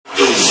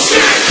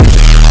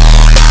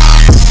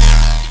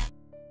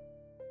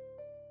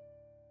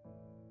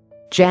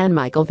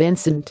Jan-Michael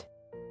Vincent.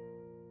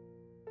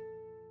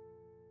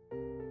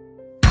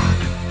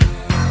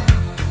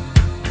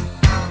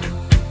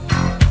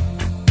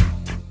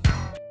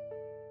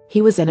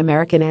 He was an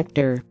American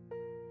actor.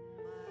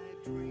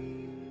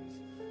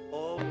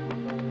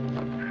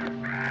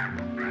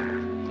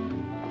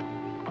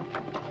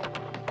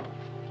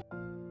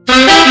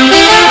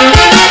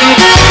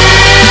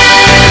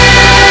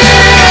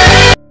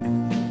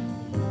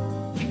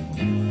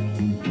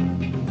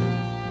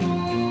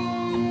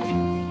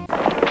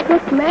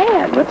 Look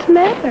mad. What's the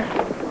matter?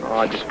 Oh,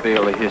 I just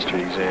failed a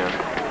history exam.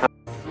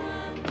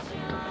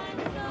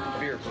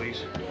 Beer,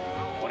 please.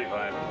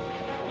 25.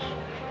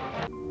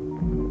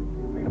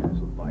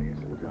 Buy you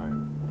some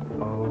time.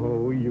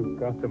 Oh, you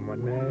got the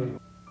money.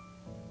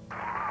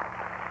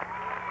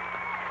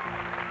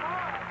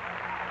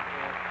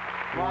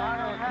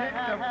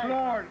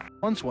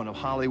 Once one of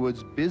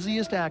Hollywood's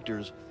busiest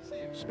actors,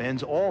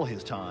 spends all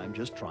his time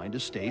just trying to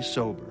stay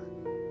sober.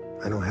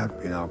 I don't have to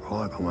be an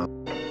alcoholic.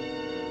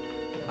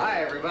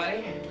 Hi,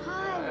 everybody.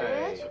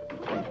 Hi, Rich.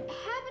 What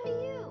happened to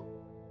you?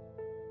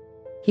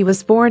 He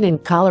was born in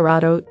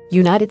Colorado,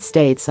 United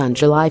States on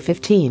July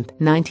 15,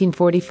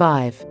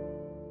 1945.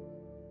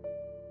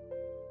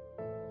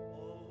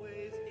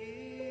 Always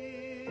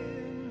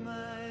in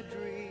my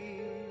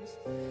dreams,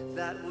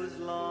 that was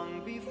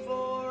long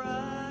before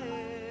I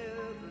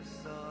ever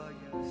saw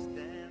you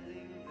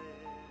standing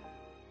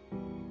there.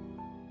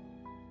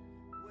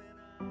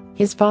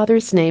 His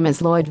father's name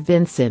is Lloyd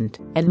Vincent,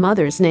 and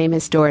mother's name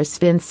is Doris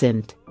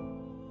Vincent.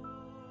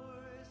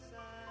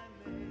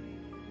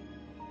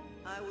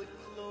 I would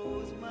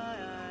close my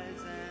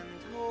eyes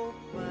and hope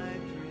my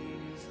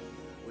dreams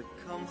would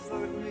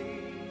comfort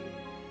me,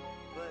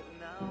 but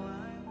now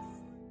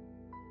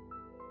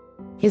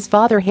His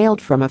father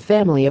hailed from a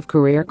family of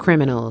career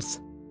criminals.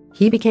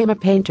 He became a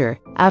painter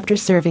after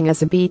serving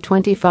as a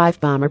B-25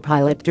 bomber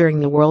pilot during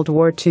the World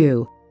War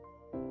II.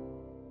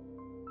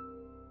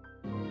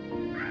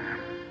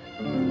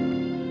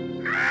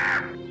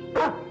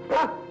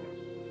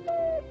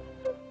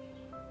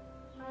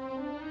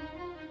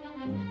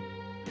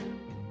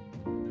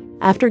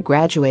 After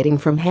graduating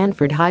from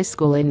Hanford High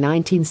School in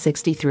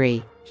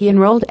 1963, he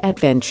enrolled at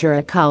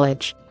Ventura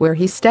College, where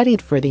he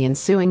studied for the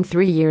ensuing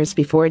 3 years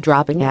before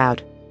dropping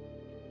out.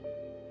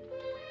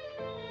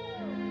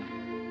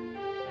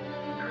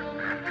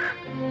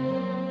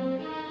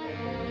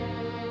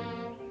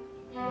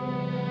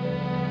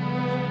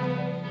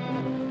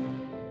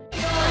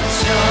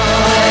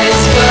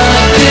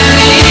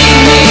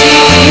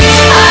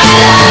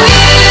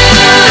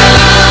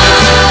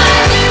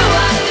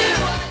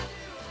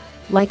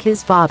 Like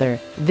his father,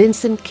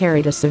 Vincent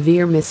carried a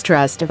severe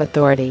mistrust of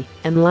authority,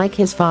 and like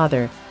his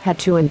father, had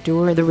to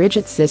endure the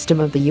rigid system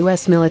of the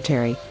U.S.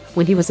 military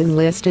when he was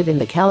enlisted in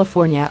the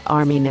California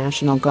Army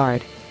National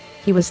Guard.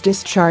 He was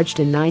discharged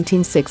in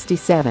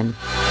 1967.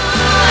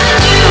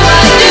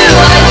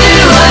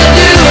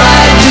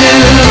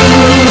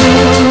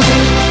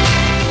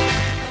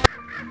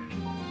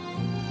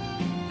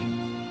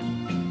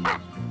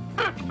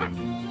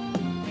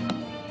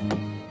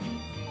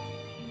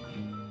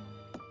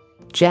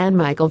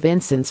 Jan-Michael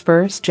Vincent's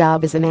first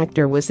job as an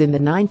actor was in the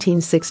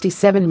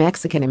 1967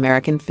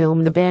 Mexican-American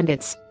film The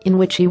Bandits, in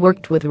which he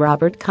worked with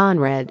Robert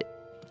Conrad.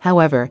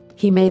 However,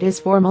 he made his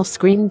formal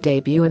screen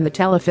debut in the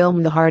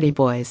telefilm The Hardy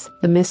Boys: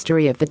 The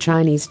Mystery of the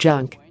Chinese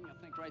Junk. You'll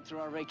think right through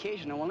our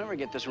vacation and we'll never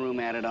get this room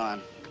added on.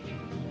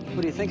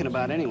 What are you thinking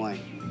about anyway?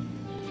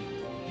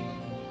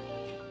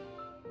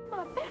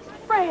 My best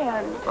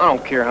friend. I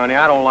don't care, honey.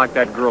 I don't like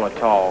that girl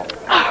at all.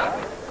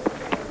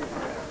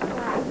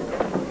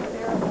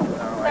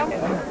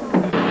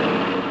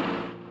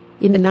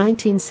 In the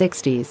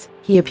 1960s,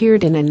 he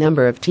appeared in a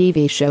number of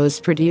TV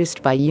shows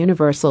produced by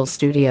Universal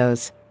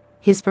Studios.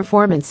 His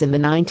performance in the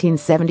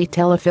 1970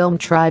 telefilm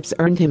Tribes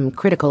earned him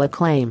critical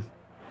acclaim.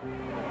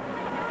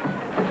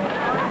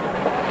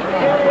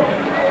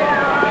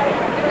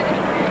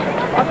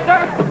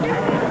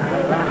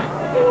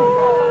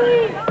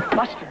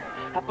 Buster,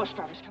 that bus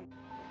driver's coming.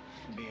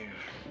 Beer.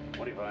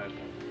 25.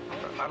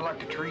 I'd like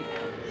to treat.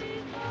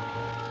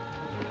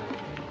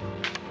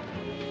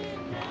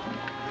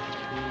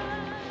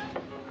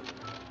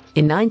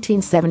 In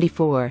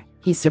 1974,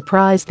 he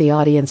surprised the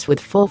audience with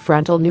full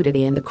frontal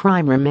nudity in the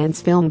crime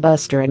romance film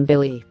Buster and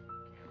Billy.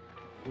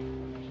 I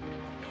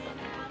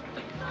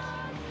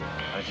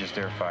was just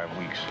there 5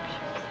 weeks.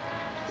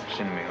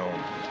 Sending me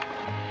home.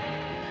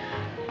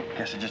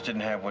 Guess I just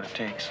didn't have what it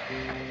takes.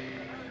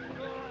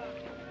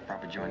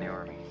 Probably join the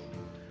army.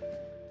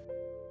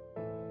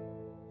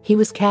 He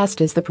was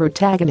cast as the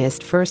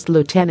protagonist, First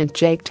Lieutenant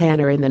Jake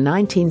Tanner, in the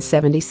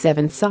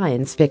 1977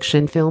 science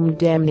fiction film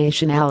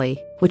Damnation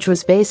Alley, which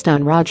was based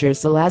on Roger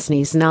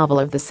Zelazny's novel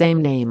of the same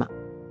name.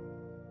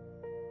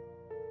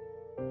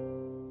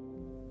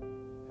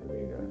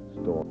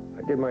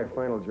 I did my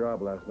final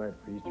job last night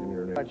for Eastern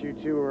Internet. Thought you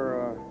two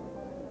were,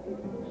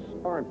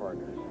 sparring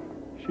partners.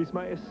 She's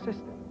my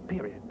assistant,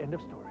 period. End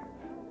of story.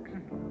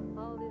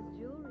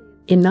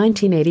 In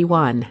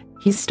 1981,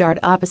 he starred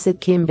opposite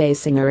Kim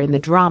Basinger in the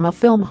drama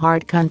film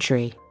Hard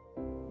Country.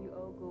 You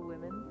ogle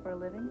women for a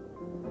living?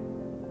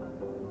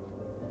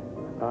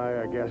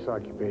 I guess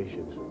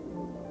occupations.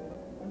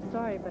 I'm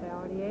sorry, but I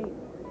already ate.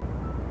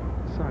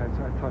 Besides,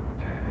 I thought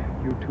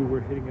you two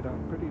were hitting it off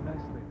pretty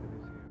nicely for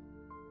this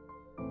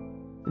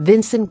year.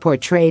 Vincent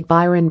portrayed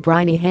Byron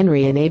Briney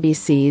Henry in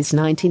ABC's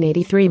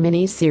 1983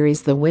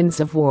 miniseries The Winds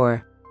of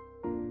War.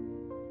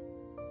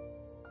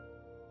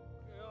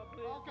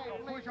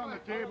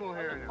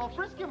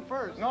 Frisk him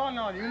first. No,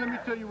 you let me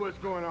tell you what's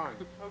going on.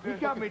 Okay. He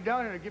got me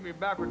down here to get me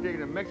back for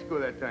taking to Mexico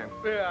that time.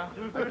 Yeah.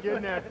 I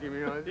kidnapped him,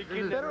 you know. Ladies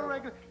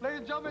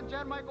and gentlemen,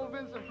 Jan-Michael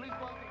Vincent, please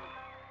welcome him.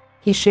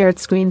 He shared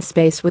screen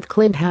space with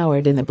Clint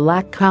Howard in the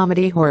black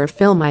comedy horror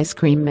film Ice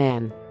Cream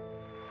Man.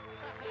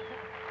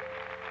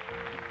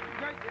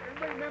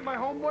 Everybody met my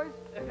homeboys?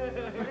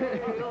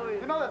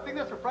 You know, the thing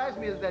that surprised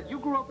me is that you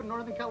grew up in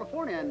Northern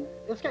California, and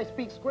this guy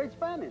speaks great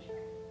Spanish.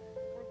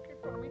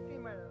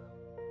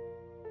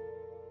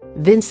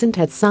 Vincent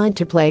had signed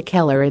to play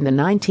Keller in the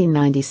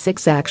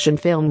 1996 action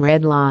film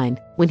Red Line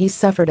when he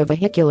suffered a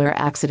vehicular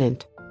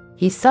accident.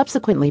 He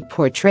subsequently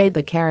portrayed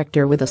the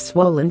character with a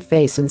swollen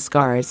face and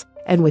scars,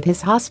 and with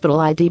his hospital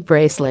ID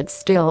bracelet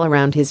still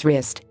around his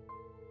wrist.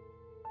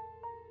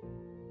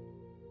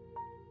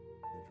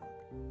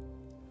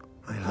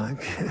 I like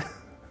it.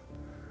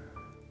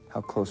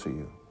 How close are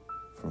you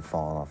from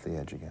falling off the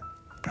edge again?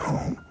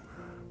 Oh,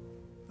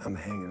 I'm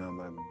hanging on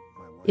my way.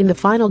 In the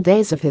final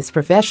days of his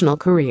professional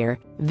career,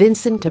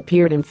 Vincent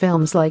appeared in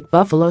films like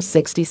Buffalo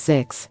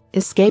 66,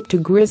 Escape to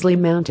Grizzly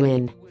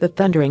Mountain, The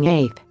Thundering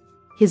Ape.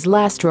 His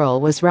last role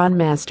was Ron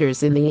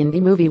Masters in the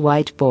indie movie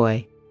White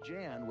Boy.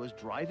 Jan was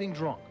driving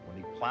drunk when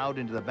he plowed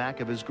into the back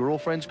of his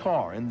girlfriend's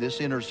car in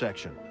this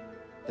intersection.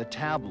 The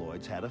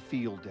tabloids had a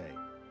field day.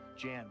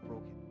 Jan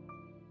broke it.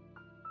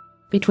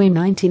 Between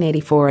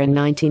 1984 and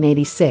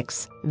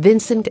 1986,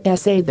 Vincent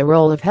essayed the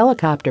role of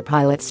helicopter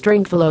pilot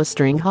String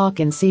Hawke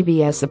in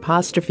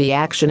CBS'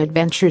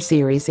 action-adventure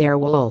series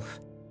Airwolf.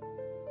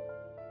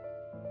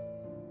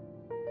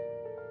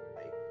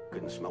 I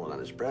couldn't smell it on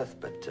his breath,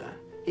 but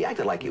he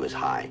acted like he was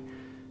high.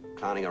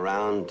 Clowning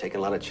around, taking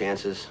a lot of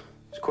chances.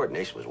 His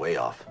coordination was way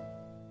off.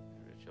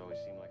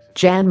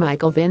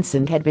 Jan-Michael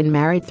Vincent had been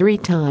married 3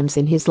 times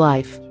in his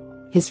life.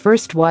 His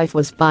first wife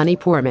was Bonnie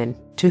Poorman,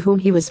 to whom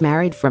he was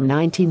married from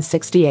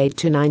 1968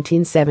 to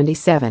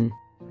 1977.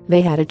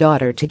 They had a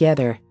daughter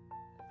together.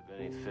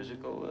 Any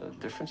physical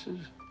differences?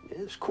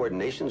 His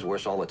coordination's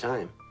worse all the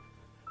time.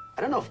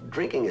 I don't know if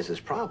drinking is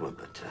his problem,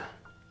 but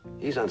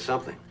he's on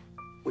something.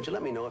 Would you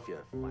let me know if you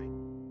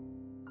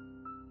find...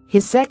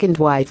 His second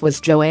wife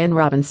was Joanne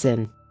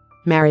Robinson.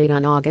 Married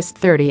on August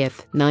 30,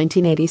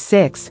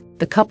 1986,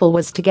 the couple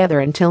was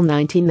together until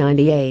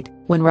 1998,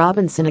 when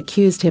Robinson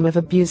accused him of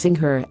abusing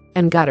her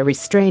and got a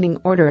restraining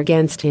order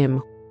against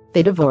him.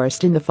 They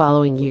divorced in the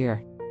following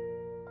year.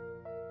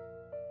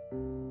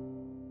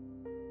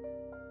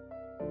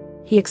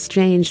 He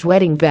exchanged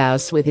wedding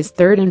vows with his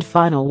third and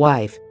final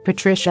wife,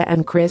 Patricia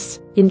Ann Chris,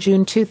 in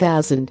June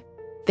 2000.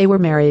 They were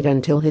married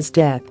until his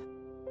death.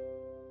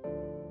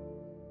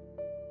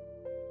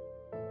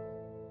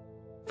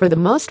 For the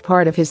most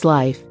part of his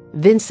life,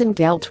 Vincent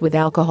dealt with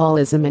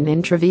alcoholism and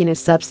intravenous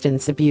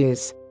substance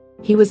abuse.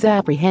 He was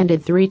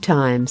apprehended 3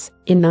 times,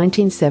 in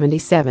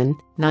 1977,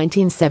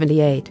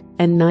 1978,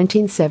 and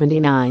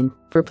 1979,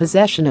 for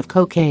possession of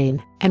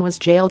cocaine, and was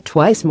jailed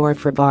twice more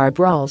for bar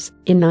brawls,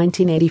 in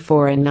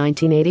 1984 and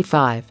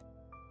 1985.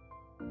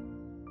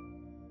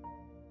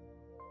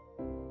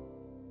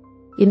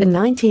 In the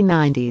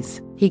 1990s,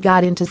 he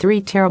got into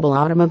 3 terrible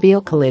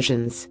automobile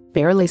collisions,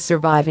 barely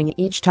surviving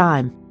each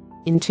time.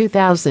 In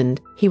 2000,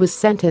 he was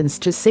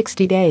sentenced to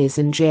 60 days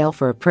in jail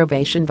for a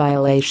probation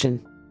violation.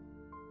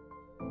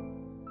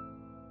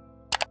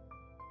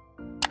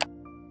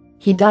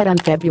 He died on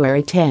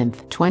February 10,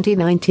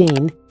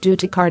 2019, due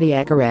to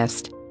cardiac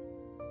arrest.